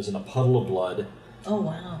fallen and was in a puddle of blood. Oh,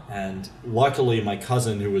 wow. And luckily, my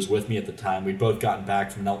cousin, who was with me at the time, we'd both gotten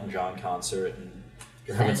back from an Elton John concert and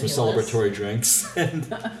were having some celebratory drinks.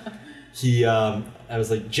 And I was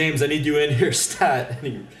like, James, I need you in here, stat.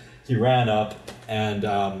 And he ran up, and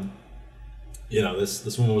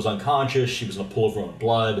this woman was unconscious. She was in a pool of her own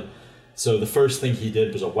blood. So the first thing he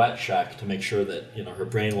did was a wet check to make sure that her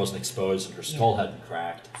brain wasn't exposed and her skull hadn't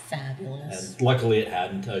cracked. Fabulous. And luckily it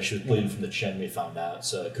hadn't. She was bleeding from the chin, we found out,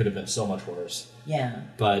 so it could have been so much worse. Yeah.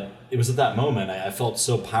 But it was at that moment I felt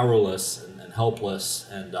so powerless and helpless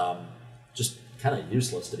and just kind of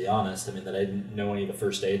useless, to be honest. I mean, that I didn't know any of the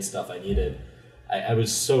first aid stuff I needed. I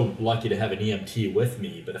was so lucky to have an EMT with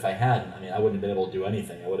me, but if I hadn't, I wouldn't have been able to do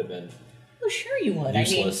anything. I would have been Well, sure you would.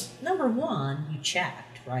 useless. Number one, you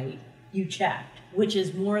checked, right? You checked, which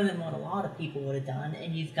is more than what a lot of people would have done,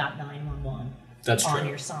 and you've got 911 on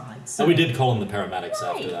your side. So, and we did call in the paramedics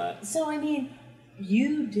after that. So,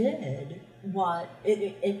 you did what,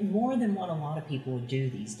 it more than what a lot of people would do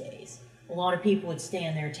these days. A lot of people would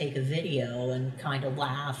stand there, take a video, and kind of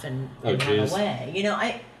laugh and run away.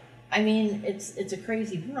 It's a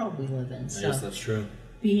crazy world we live in. So. Yes, that's true.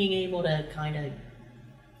 being able to kind of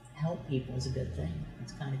help people is a good thing.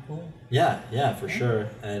 It's kind of cool. Yeah, for sure.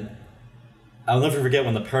 And I'll never forget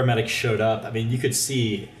when the paramedics showed up. I mean, you could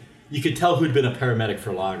tell who'd been a paramedic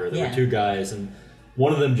for longer. There were two guys, and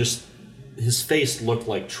one of them just, his face looked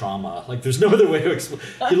like trauma. Like, there's no other way to explain.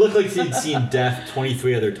 He looked like he'd seen death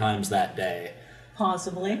 23 other times that day.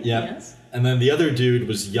 Possibly, Yep. yes. And then the other dude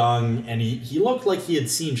was young, and he looked like he had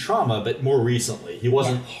seen trauma, but more recently. He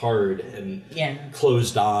wasn't hard and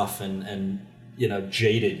closed off and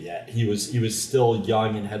jaded yet. He was still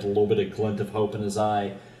young and had a little bit of glint of hope in his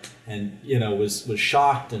eye, and was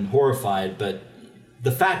shocked and horrified. But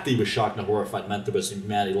the fact that he was shocked and horrified meant there was some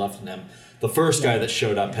humanity left in him. The first guy that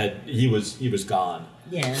showed up he was gone.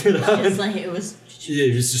 Yeah, it was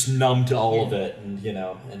he was just numb to all of it, and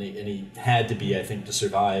he had to be, I think, to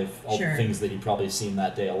survive all the things that he'd probably seen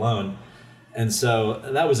that day alone. And so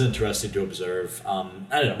that was interesting to observe. I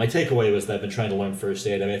don't know. My takeaway was that I've been trying to learn first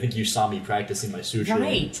aid. I mean, I think you saw me practicing my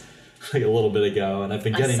suturing like a little bit ago, and I've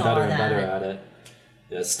been getting better and better at it.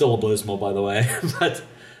 Yeah, it's still abysmal, by the way, but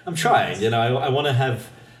I'm trying. I want to have.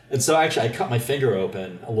 And so actually, I cut my finger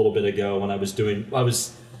open a little bit ago when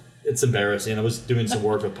it's embarrassing. I was doing some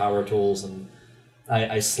work with power tools, and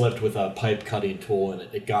I slipped with a pipe cutting tool, and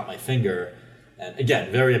it got my finger. And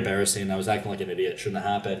again, very embarrassing. I was acting like an idiot. Shouldn't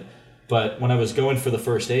have happened. But when I was going for the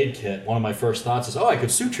first aid kit, one of my first thoughts is, I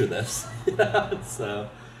could suture this. So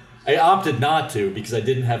I opted not to because I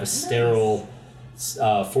didn't have a sterile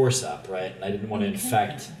forceps, right? And I didn't want to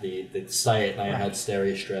infect the site, and I had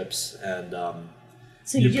steri strips and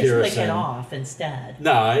so you just lick it off instead.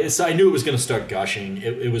 No, so I knew it was going to start gushing.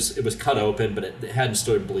 It was cut open, but it hadn't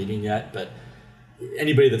started bleeding yet. But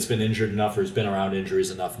anybody that's been injured enough or has been around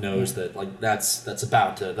injuries enough knows that that's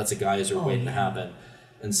a geyser waiting to happen.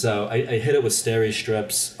 And so I hit it with steri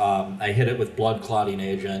strips. I hit it with blood clotting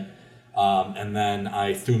agent, and then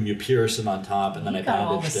I threw mupirocin on top, and then I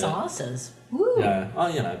bandaged all the it. sauces. Woo. Yeah. Oh,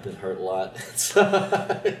 I've been hurt a lot.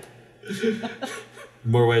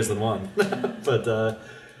 More ways than one. But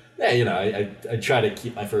I try to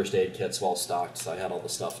keep my first aid kits well stocked, so I had all the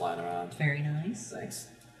stuff lying around. Very nice. Thanks.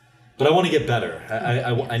 But I want to get better.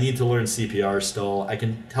 I need to learn CPR still. I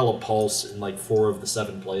can tell a pulse in like 4 of the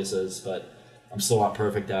 7 places, but I'm still not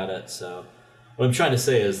perfect at it. So what I'm trying to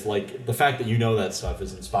say is, like, the fact that you know that stuff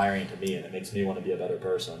is inspiring to me, and it makes me want to be a better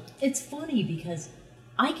person. It's funny because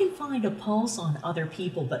I can find a pulse on other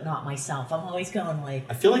people, but not myself. I'm always going like...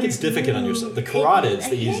 I feel like it's difficult on yourself. The carotid's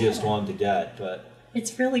the easiest one to get, but...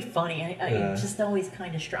 It's really funny. I just always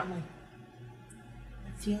kind of strong. Like,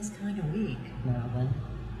 it feels kind of weak, Merlin.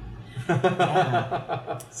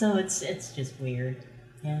 Yeah. So it's just weird.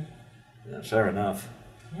 Yeah. Yeah, fair enough.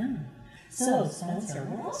 Yeah. So, Spencer,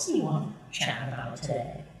 what else do you want to chat about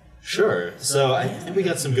today? Sure. So I think we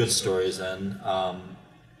got some good stories in.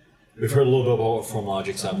 We've heard a little bit about what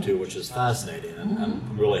FormLogic's up to, which is fascinating, and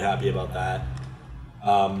I'm really happy about that.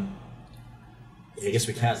 I guess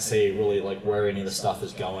we can't say really like where any of the stuff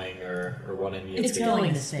is going or what any of it's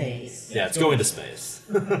going to space. Yeah, it's going to space.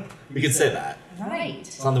 We could say that. Right.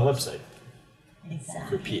 It's on the website.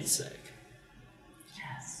 Exactly. For Pete's sake.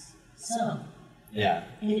 Yes. So. Yeah.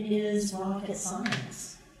 It is rocket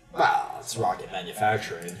science. Wow, it's rocket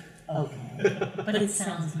manufacturing. Okay. But it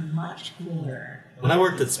sounds much cooler. When I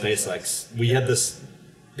worked at SpaceX, we had this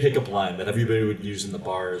pickup line that everybody would use in the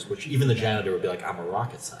bars, which even the janitor would be like, I'm a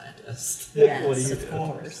rocket scientist. Yes, what do you of do?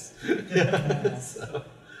 course. Yes. So,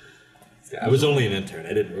 I was only an intern.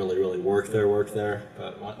 I didn't really work there.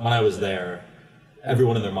 But when I was there,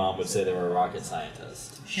 everyone and their mom would say they were a rocket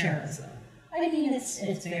scientist. Sure. So. I mean,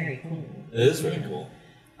 it's very cool. It is very cool.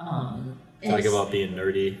 Talk about being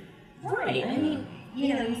nerdy. Right. I mean,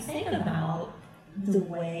 you think about the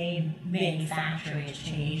way manufacturing has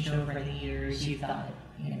changed over the years. You've got,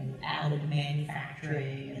 additive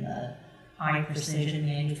manufacturing and the high precision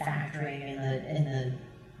manufacturing and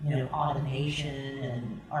the automation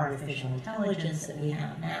and artificial intelligence that we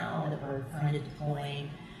have now that we're kind of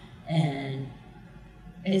deploying. And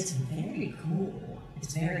it's very cool.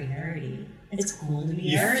 It's very nerdy. It's cool to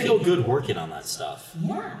be nerdy. You feel good working on that stuff.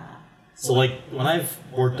 Yeah. So, like, when I've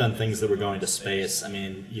worked on things that were going to space, I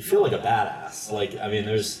mean, you feel like a badass. Like, I mean,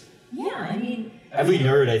 there's... Yeah, I mean... Every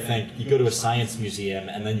nerd, I think, you go to a science museum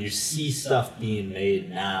and then you see stuff being made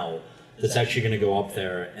now that's actually going to go up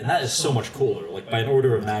there, and that is so much cooler, like by an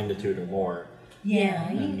order of magnitude or more. Yeah,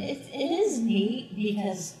 I mean, it is neat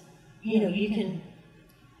because, you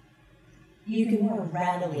can more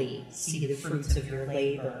readily see the fruits of your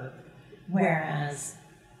labor, whereas,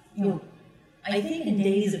 I think in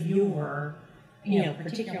days of yore,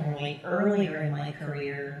 particularly earlier in my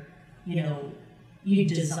career, you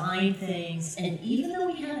design things, and even though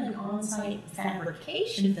we had an on-site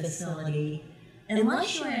fabrication facility,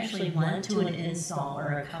 unless you actually went to an install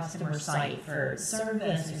or a customer site for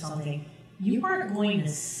service or something, you weren't going to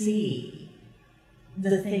see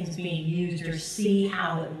the things being used or see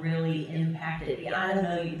how it really impacted. I don't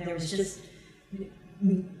know, there was just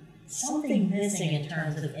something missing in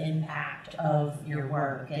terms of impact of your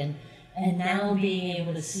work. And now being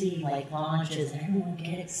able to see like launches and everyone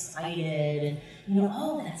get excited and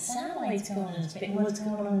oh, that satellite's going in space, what's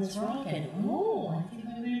going on in this rocket? Oh, I think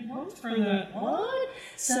I made parts for that. What?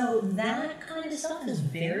 So that kind of stuff is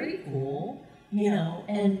very cool,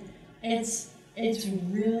 and it's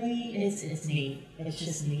really it's neat. It's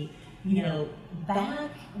just neat.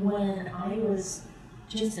 Back when I was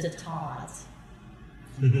just a tot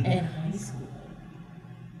in high school,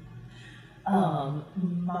 one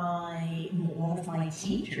of my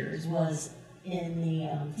teachers was in the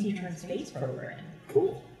Teacher in Space program.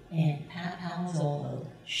 Cool. And Pat Palazzolo,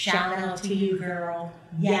 shout out to you, girl.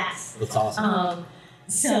 Yes. That's awesome.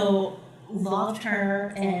 So loved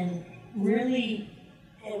her, and really,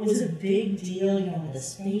 it was a big deal, with the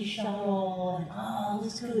space shuttle, and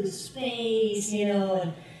let's go to space,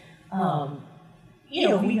 and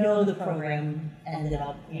we know the program ended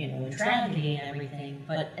up, in tragedy and everything,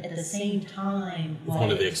 but at the same time, with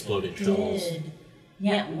one of the exploding shuttles.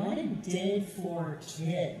 What it did for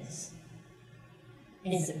kids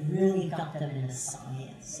is it really got them into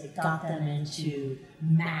science. It got them into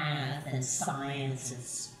math and science and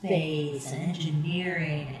space and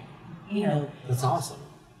engineering, That's awesome.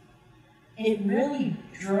 It really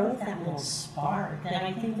drove that little spark that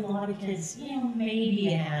I think a lot of kids, maybe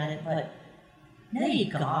had it, but now you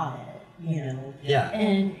got it, Yeah.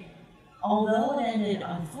 And although it ended,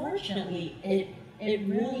 unfortunately, it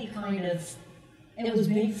really kind of, it was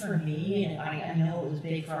big for me, and I know it was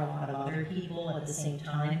big for a lot of other people at the same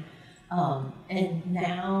time. And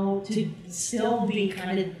now to still be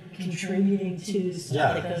kind of contributing to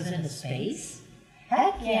stuff that goes into space,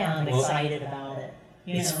 heck yeah, I'm excited about it.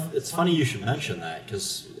 It's funny you should mention that,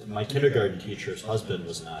 because my kindergarten teacher's husband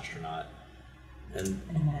was an astronaut. And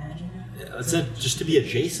imagine it's just to be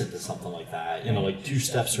adjacent to something like that, like 2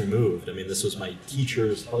 steps removed. I mean, this was my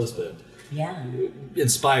teacher's husband. Yeah.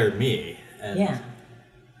 Inspired me. And yeah.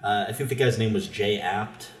 I think the guy's name was Jay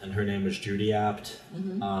Apt, and her name was Judy Apt.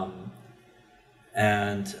 Mm-hmm.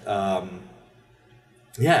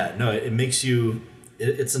 It makes you.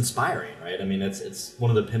 It's inspiring, right? I mean, it's one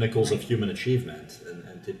of the pinnacles of human achievement,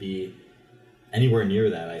 and to be anywhere near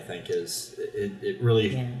that, I think, is it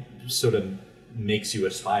really sort of makes you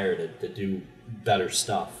aspire to do better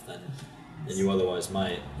stuff than you otherwise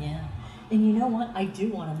might. Yeah. And you know what? I do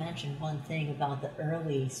want to mention one thing about the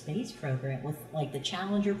early space program with like the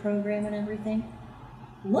Challenger program and everything.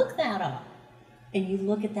 Look that up. And you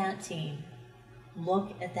look at that team.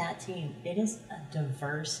 Look at that team. It is a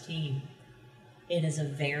diverse team. It is a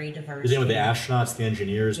very diverse team. With the astronauts, the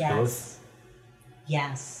engineers, both?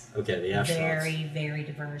 Yes. Okay, the astronauts. Very, very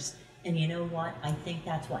diverse. And you know what? I think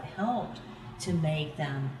that's what helped to make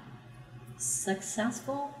them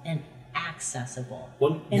successable and accessible.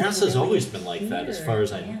 Well, NASA's always been like that, as far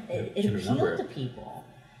as I can remember. It appealed to people.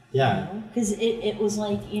 Yeah. Because it was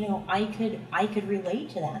like, I could relate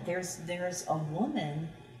to that. There's a woman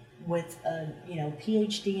with a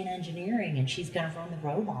PhD in engineering, and she's going to run the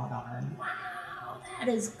robot arm. Wow, that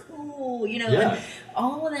is cool.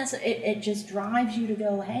 All of that. It just drives you to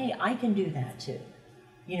go, hey, I can do that too.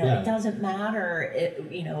 It doesn't matter,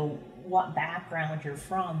 what background you're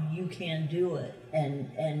from, you can do it,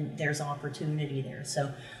 and there's opportunity there.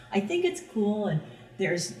 So I think it's cool, and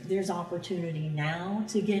there's opportunity now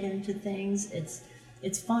to get into things.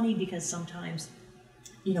 It's funny because sometimes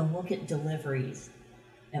we'll get deliveries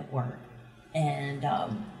at work, and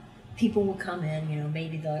people will come in,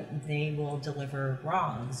 maybe they will deliver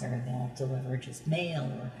rugs, or they'll deliver just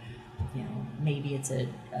mail, or maybe it's a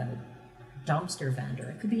dumpster vendor.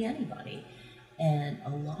 It could be anybody. And a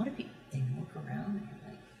lot of people, they look around and they're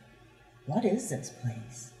like, what is this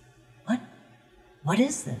place? What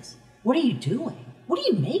is this? What are you doing? What are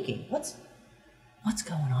you making? What's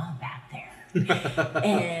going on back there?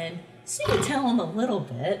 And so you tell them a little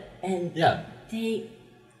bit, and they,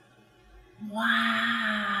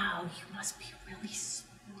 wow, you must be really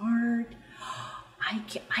smart. I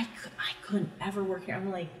couldn't ever work here. I'm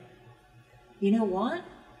like, you know what?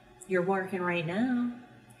 You're working right now.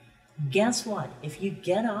 Guess what? If you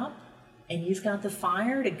get up and you've got the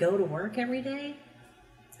fire to go to work every day,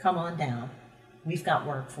 come on down. We've got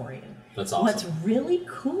work for you. That's awesome. What's really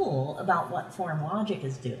cool about what FormLogic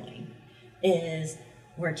is doing is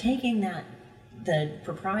we're taking that the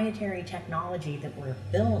proprietary technology that we're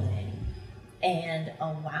building and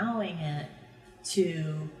allowing it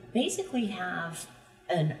to basically have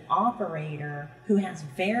an operator who has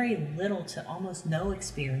very little to almost no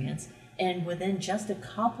experience, and within just a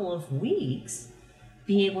couple of weeks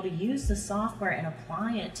be able to use the software and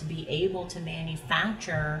apply it to be able to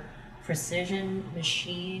manufacture precision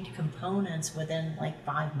machined components within like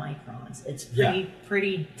 5 microns. It's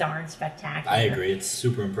pretty darn spectacular. I agree. It's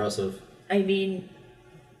super impressive. I mean,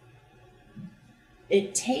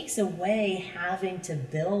 it takes away having to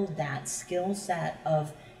build that skill set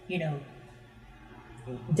of, you know,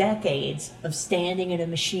 decades of standing at a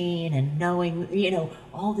machine and knowing, you know,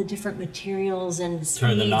 all the different materials and speeds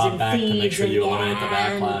Turn the knob and back to make feeds sure and, you eliminate the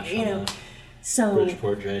backlash. you know, from so the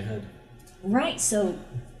Bridgeport J head. right. So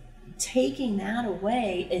taking that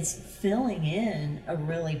away is filling in a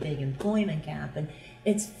really big employment gap, and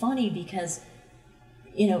it's funny because,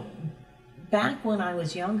 you know, back when I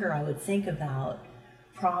was younger, I would think about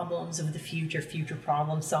problems of the future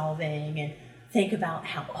problem solving, and think about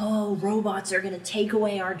how, oh, robots are going to take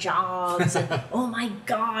away our jobs, and oh my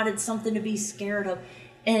God, it's something to be scared of.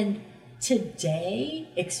 And today,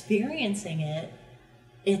 experiencing it,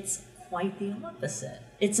 it's quite the opposite.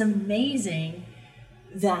 It's amazing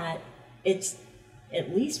that it's,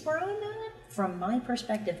 at least where I'm at, from my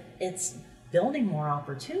perspective, it's building more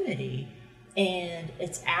opportunity, and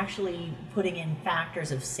it's actually putting in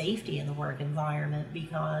factors of safety in the work environment,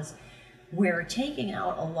 because we're taking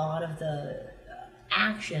out a lot of the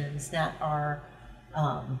actions that are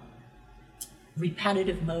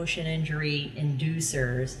repetitive motion injury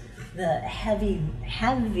inducers, the heavy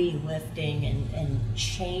lifting and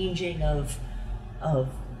changing of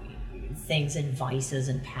things in vices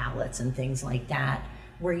and pallets and things like that,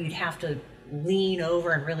 where you'd have to lean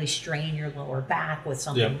over and really strain your lower back with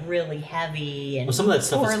something really heavy. And well, some of that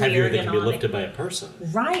stuff is heavier than can be ergonomic. lifted by a person.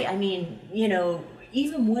 Right. I mean, you know,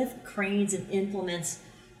 even with cranes and implements,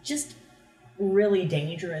 just really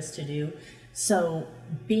dangerous to do. So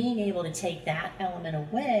being able to take that element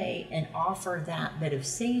away and offer that bit of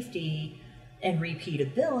safety and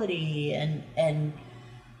repeatability and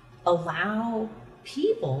allow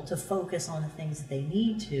people to focus on the things that they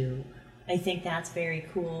need to, I think that's very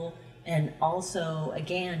cool. And also,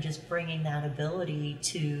 again, just bringing that ability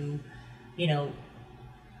to, you know,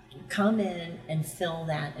 come in and fill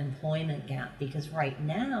that employment gap, because right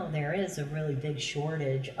now there is a really big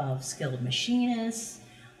shortage of skilled machinists,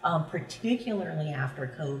 particularly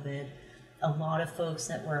after COVID. A lot of folks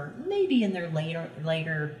that were maybe in their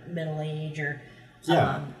later middle age or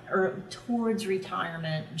towards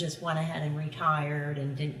retirement just went ahead and retired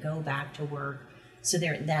and didn't go back to work. So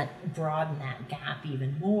that broadened that gap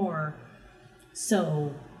even more.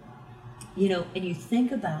 So, you know, and you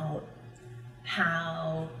think about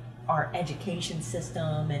how our education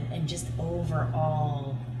system and just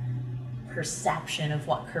overall perception of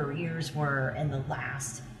what careers were in the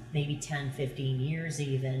last maybe 10, 15 years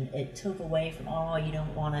even, it took away from, oh, you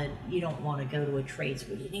don't want to go to a trade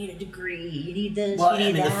school, you need a degree, you need this, well,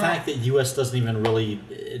 you need that. The fact that U.S. doesn't even really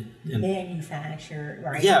manufacture,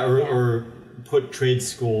 right? Or put trade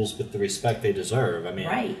schools with the respect they deserve. I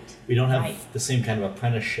mean, we don't have the same kind of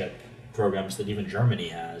apprenticeship programs that even Germany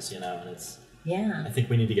has, you know, and it's, I think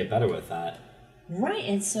we need to get better with that. Right,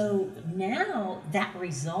 and so now that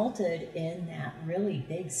resulted in that really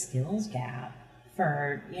big skills gap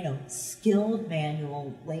for, you know, skilled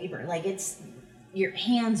manual labor. Like, it's your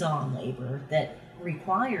hands-on labor that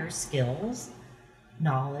requires skills,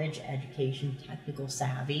 knowledge, education, technical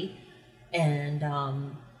savvy, and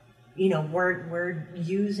you know, we're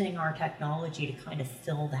using our technology to kind of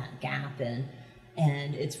fill that gap in,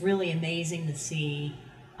 and it's really amazing to see.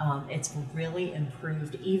 It's really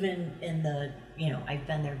improved, even in the, you know, I've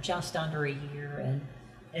been there just under a year, and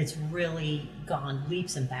it's really gone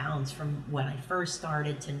leaps and bounds from when I first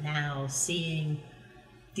started to now, seeing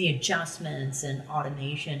the adjustments and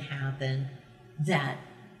automation happen that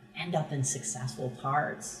end up in successful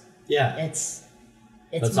parts. Yeah. It's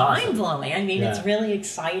That's mind-blowing. awesome. I mean, it's really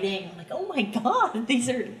exciting. I'm like, oh my God, these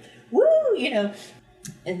are, woo, you know.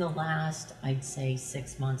 In the last, I'd say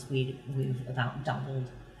 6 months, we've about doubled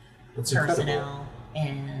personnel.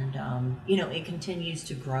 And, you know, it continues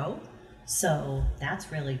to grow. So that's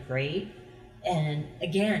really great. And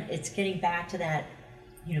again, it's getting back to that,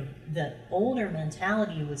 you know, the older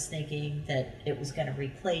mentality was thinking that it was going to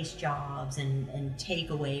replace jobs and take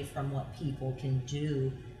away from what people can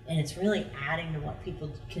do. And it's really adding to what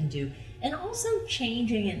people can do, and also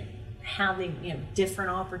changing and having, you know,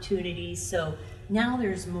 different opportunities. So now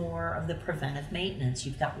there's more of the preventive maintenance.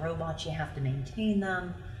 You've got robots, you have to maintain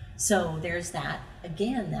them. So there's that,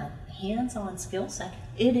 again, that hands-on skill set.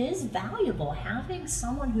 It is valuable. Having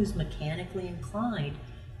someone who's mechanically inclined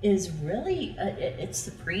is really, it's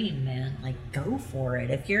supreme, man. Like, go for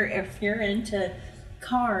it. If you're into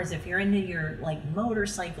cars, if you're into your like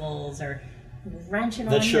motorcycles or wrenching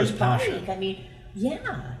on your bike, passion. I mean,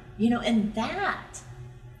 yeah, you know, and that,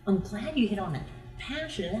 I'm glad you hit on that.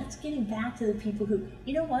 Passion, and that's getting back to the people who,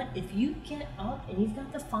 you know what, if you get up and you've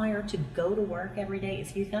got the fire to go to work every day,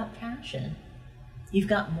 if you've got passion, you've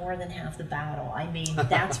got more than half the battle. I mean,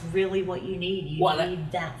 that's really what you need. You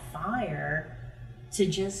need that fire to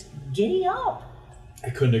just giddy up.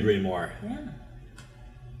 I couldn't agree more. Yeah.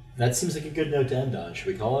 That seems like a good note to end on. Should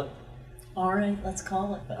we call it? All right, let's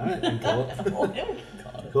call it. All right, we can call it. We can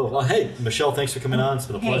call it. Cool. Well, hey, Michelle, thanks for coming on. It's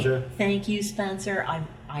been a pleasure. Thank you, Spencer.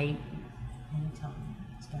 I anytime.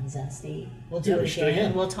 It's been zesty. We'll do it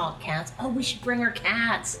again. We'll talk cats. Oh, we should bring our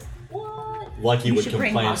cats. What? Lucky would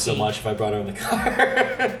complain so much if I brought her in the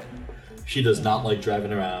car. She does not like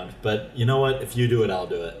driving around. But you know what? If you do it, I'll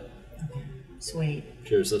do it. Okay. Sweet.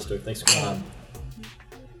 Cheers, sister. Thanks for coming on.